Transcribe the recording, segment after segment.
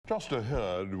Just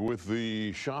ahead, with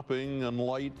the shopping and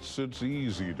lights, it's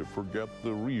easy to forget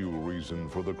the real reason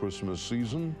for the Christmas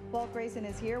season. Walt Greyson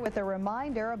is here with a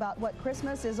reminder about what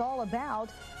Christmas is all about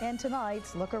in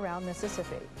tonight's Look Around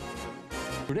Mississippi.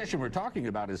 Tradition we're talking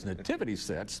about is nativity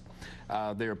sets.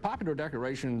 They're popular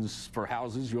decorations for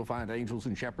houses. You'll find angels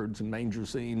and shepherds and manger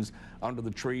scenes under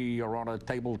the tree or on a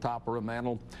tabletop or a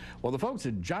mantle. Well, the folks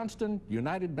at Johnston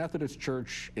United Methodist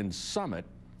Church in Summit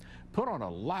put on a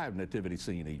live nativity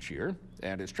scene each year,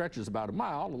 and it stretches about a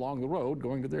mile along the road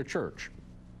going to their church.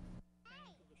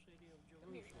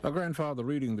 A grandfather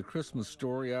reading the Christmas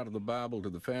story out of the Bible to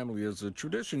the family is a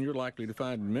tradition you're likely to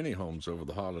find in many homes over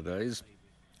the holidays.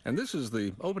 And this is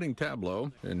the opening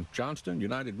tableau in Johnston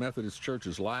United Methodist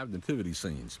Church's live nativity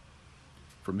scenes.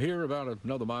 From here, about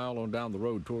another mile on down the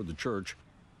road toward the church,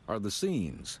 are the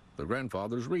scenes the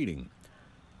grandfather's reading.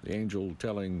 The angel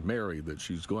telling Mary that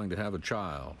she's going to have a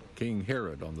child, King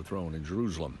Herod on the throne in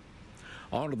Jerusalem.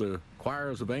 On to the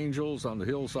choirs of angels on the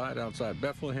hillside outside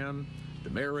Bethlehem, to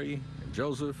Mary and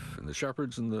Joseph and the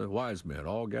shepherds and the wise men,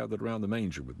 all gathered around the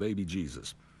manger with baby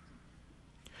Jesus.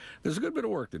 There's a good bit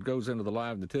of work that goes into the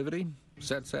live nativity.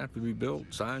 Sets have to be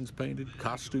built, signs painted,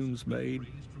 costumes made,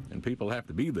 and people have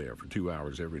to be there for 2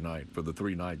 hours every night for the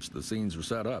 3 nights the scenes are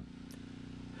set up.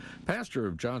 Pastor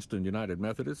of Johnston United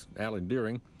Methodist, Alan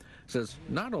Deering, says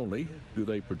not only do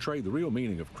they portray the real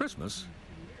meaning of Christmas,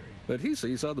 but he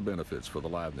sees other benefits for the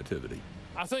live nativity.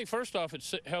 I think first off it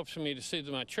helps me to see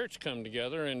that my church come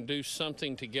together and do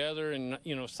something together, and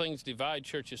you know, things divide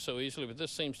churches so easily, but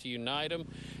this seems to unite them.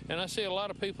 And I see a lot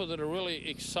of people that are really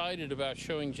excited about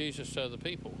showing Jesus to other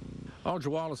people. Audra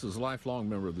Wallace is a lifelong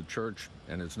member of the church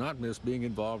and has not missed being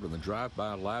involved in the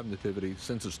drive-by live nativity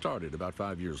since it started about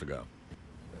 5 years ago.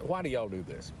 Why do y'all do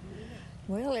this?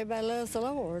 Well, everybody loves the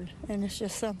Lord, and it's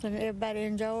just something everybody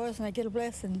enjoys, and they get a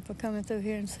blessing for coming through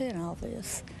here and seeing all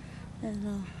this.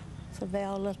 And so they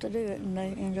all love to do it, and they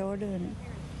enjoy doing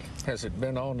it. Has it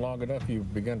been on long enough you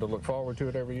begin to look forward to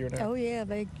it every year now? Oh, yeah,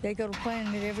 they go to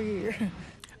planning it every year.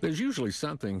 There's usually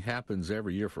something happens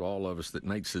every year for all of us that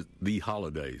makes it the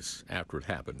holidays after it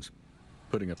happens.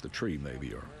 Putting up the tree,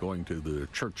 maybe, or going to the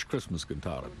church Christmas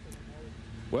cantata.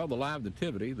 Well, the live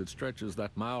nativity that stretches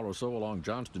that mile or so along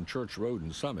Johnston Church Road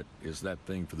in Summit is that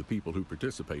thing for the people who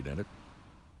participate in it,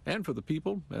 and for the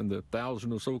people and the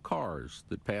 1,000 or so cars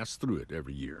that pass through it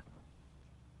every year.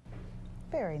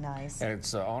 Very nice. And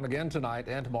it's on again tonight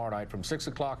and tomorrow night from 6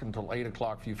 o'clock until 8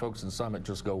 o'clock. For you folks in Summit,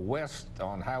 just go west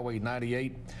on Highway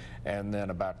 98, and then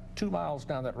about 2 miles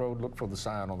down that road, look for the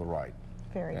sign on the right.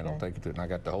 Very and good. I'll take you to it, and I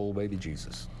got the whole baby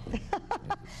Jesus.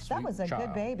 That was a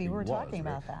good baby. We were talking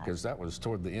about that. Because that was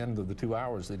toward the end of the 2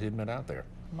 hours that he'd been out there.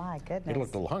 My goodness. He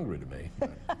looked a little hungry to me.